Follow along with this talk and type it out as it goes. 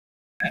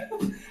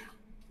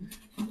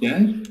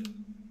Dad?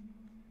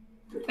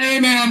 Hey,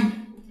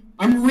 man.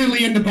 I'm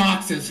really into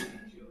boxes.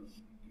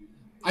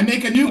 I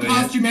make a new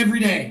costume every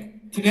day.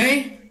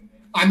 Today,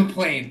 I'm a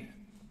plane.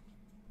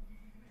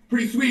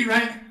 Pretty sweet,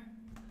 right?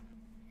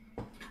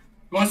 You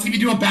want to see me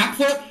do a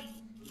backflip?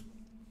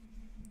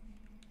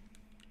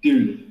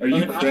 Dude, are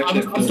you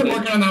correct? I'm still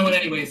working on that one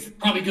anyways.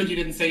 Probably good you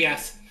didn't say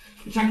yes.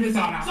 Check this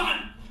out now. Son!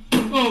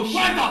 Oh,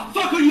 what the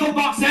fuck are you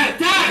about, Dad?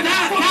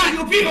 Dad,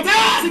 you people,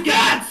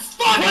 Dad!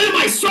 Fuck! What did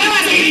my son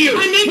say to you?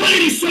 What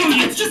did he show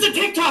you? It's just a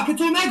TikTok.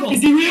 It's Omegle.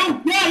 Is he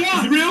real? Yeah.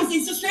 Is he real?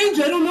 He's a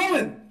stranger. I don't know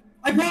him.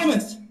 I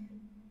promise.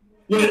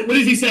 What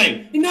is he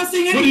saying? He's not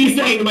saying anything. What are you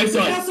saying to my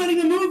son? He's not saying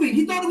a movie.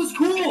 He thought it was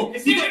cool.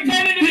 Is he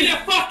pretending to be a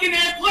fucking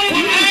airplane?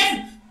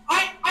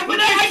 What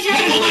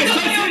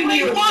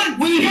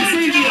did he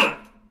say to you?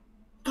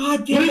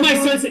 God damn it. What did my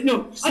son say?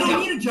 No, I don't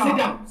need a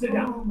job. Sit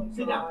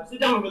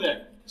down over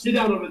there. Sit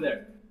down over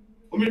there.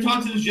 I'm going to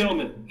talk to this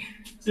gentleman.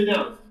 Sit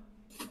down.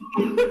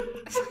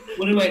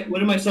 What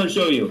did my son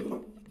show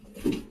you?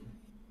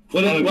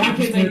 Why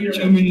can't I hear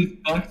him? His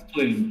box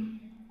plane.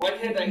 Why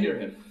can't I hear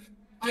him?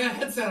 I got a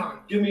headset on.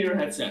 Give me your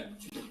headset.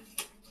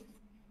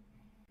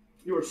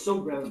 You are so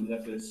grounded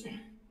after this.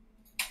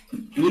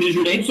 What is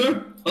your name,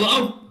 sir?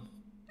 Hello?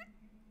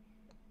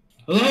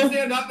 Hello?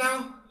 Stand up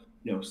now.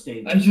 No,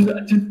 stay I there. just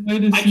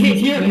wanted to see. I can't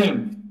hear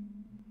him.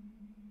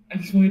 I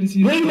just wanted to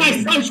see. What did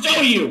my son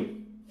show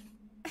you?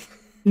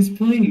 His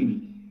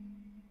plane.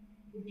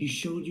 He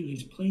showed you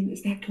his plane?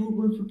 Is that code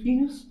word for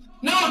penis?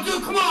 No,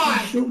 dude, come on.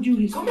 He showed you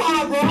his Come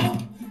on, bro.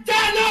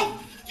 Dad, no.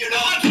 You know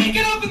I can't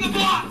get up in the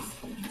box.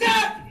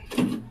 Dad,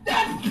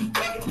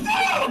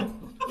 no.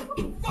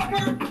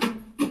 Fucker.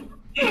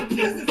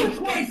 Jesus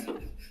Christ.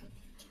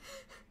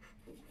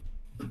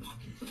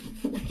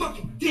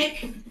 Fucking dick.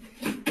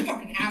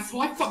 Fucking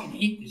asshole. I fucking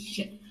hate this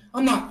shit.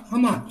 I'm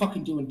not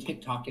fucking doing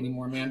TikTok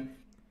anymore, man.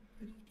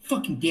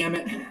 Fucking damn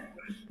it.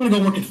 I'm gonna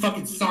go work at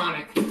fucking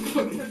Sonic.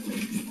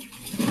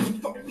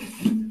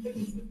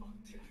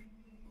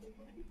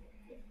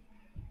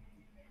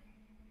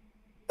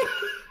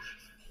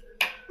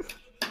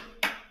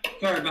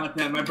 Sorry about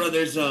that. My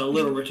brother's a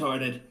little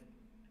retarded.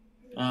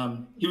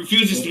 He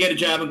refuses to get a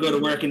job and go to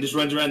work and just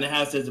runs around the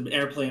house as an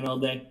airplane all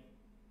day.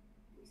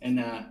 And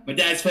my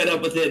dad's fed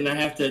up with it, and I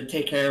have to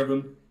take care of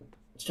him.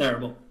 It's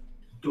terrible.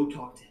 Go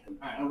talk to him.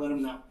 All right, I'll let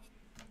him know.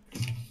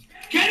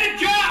 Get a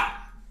job!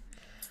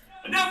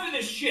 Enough of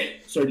this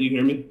shit! Sir, do you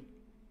hear me?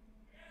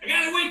 I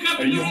gotta wake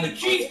up and go to the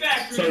cheese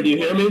factory. Sir, do you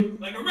hear me?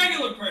 Like a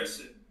regular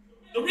person.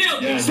 The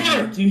real guy.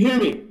 Sir, do you hear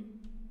me?